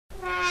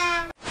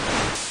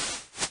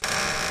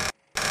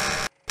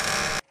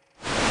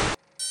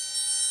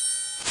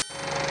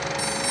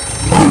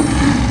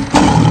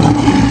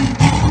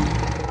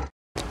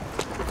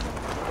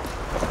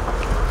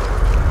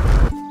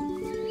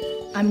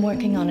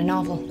working on a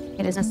novel.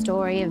 It is a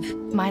story of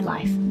my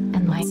life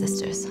and my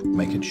sister's.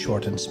 Make it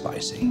short and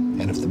spicy.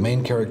 And if the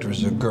main character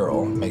is a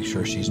girl, make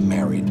sure she's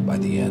married by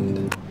the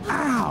end.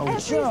 Ow,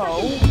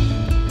 Joe!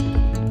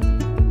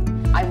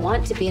 I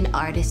want to be an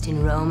artist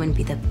in Rome and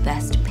be the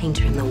best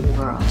painter in the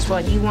world. It's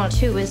what you want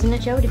too, isn't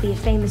it, Joe, to be a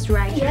famous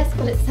writer? Yes,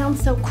 but it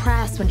sounds so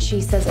crass when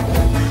she says it.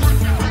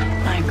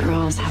 My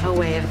girls have a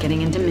way of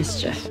getting into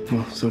mischief.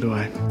 Well, so do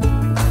I.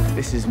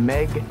 This is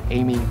Meg,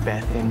 Amy,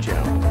 Beth, and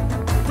Joe.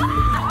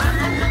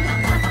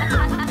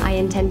 I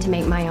intend to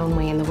make my own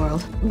way in the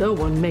world. No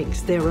one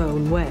makes their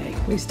own way,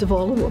 least of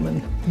all a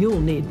woman.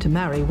 You'll need to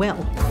marry well.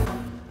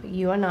 But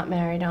you are not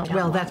married, aren't you?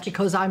 Well, that's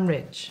because I'm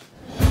rich.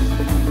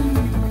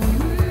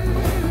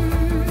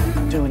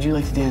 Joe, would you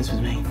like to dance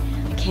with me?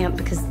 I can't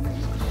because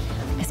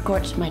I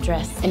scorched my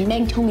dress. And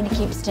Meg told me to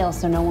keep still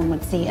so no one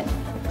would see it.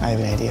 I have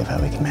an idea of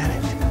how we can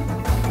manage.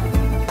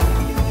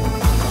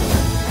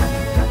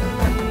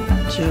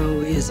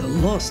 Joe is a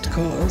lost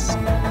cause.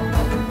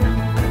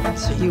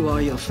 So you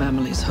are your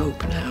family's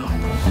hope now.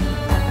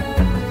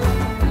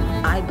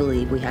 I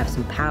believe we have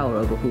some power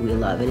over who we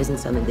love. It isn't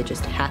something that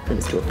just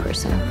happens to a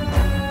person.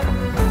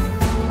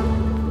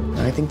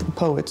 I think the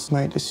poets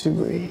might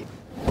disagree.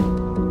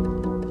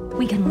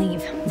 We can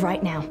leave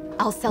right now.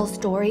 I'll sell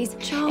stories.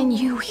 Joe. And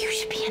you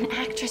should be an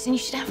actress and you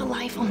should have a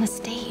life on the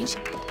stage.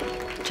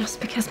 Just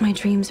because my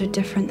dreams are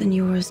different than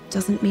yours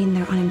doesn't mean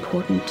they're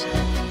unimportant.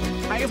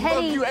 I have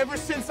loved you ever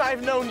since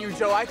I've known you,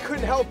 Joe. I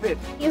couldn't help it.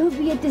 It would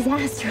be a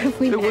disaster if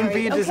we married. It wouldn't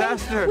be a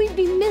disaster. We'd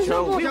be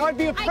miserable. Joe, I'd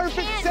be a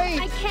perfect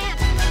saint. I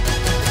can't.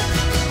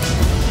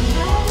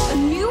 A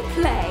new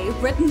play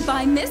written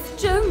by Miss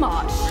Jo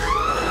Marsh.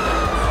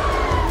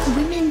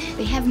 Women,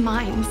 they have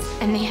minds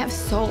and they have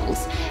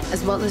souls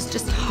as well as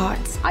just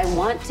hearts. I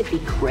want to be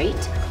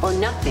great or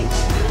nothing.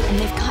 And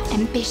they've got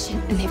ambition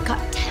and they've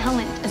got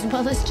talent as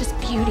well as just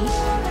beauty.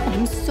 And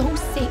I'm so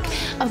sick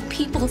of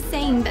people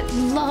saying that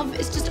love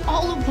is just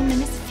all a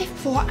woman is fit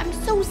for. I'm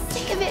so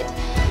sick of it.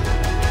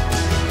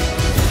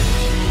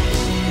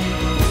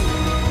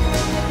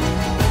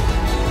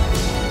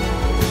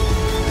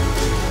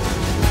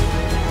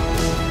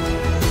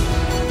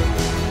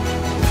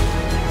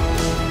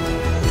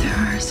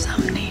 There are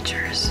some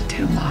natures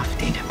too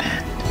lofty to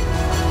bend.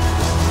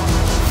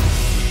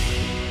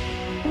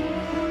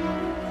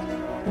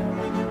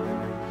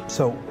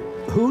 So,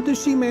 who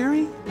does she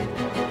marry?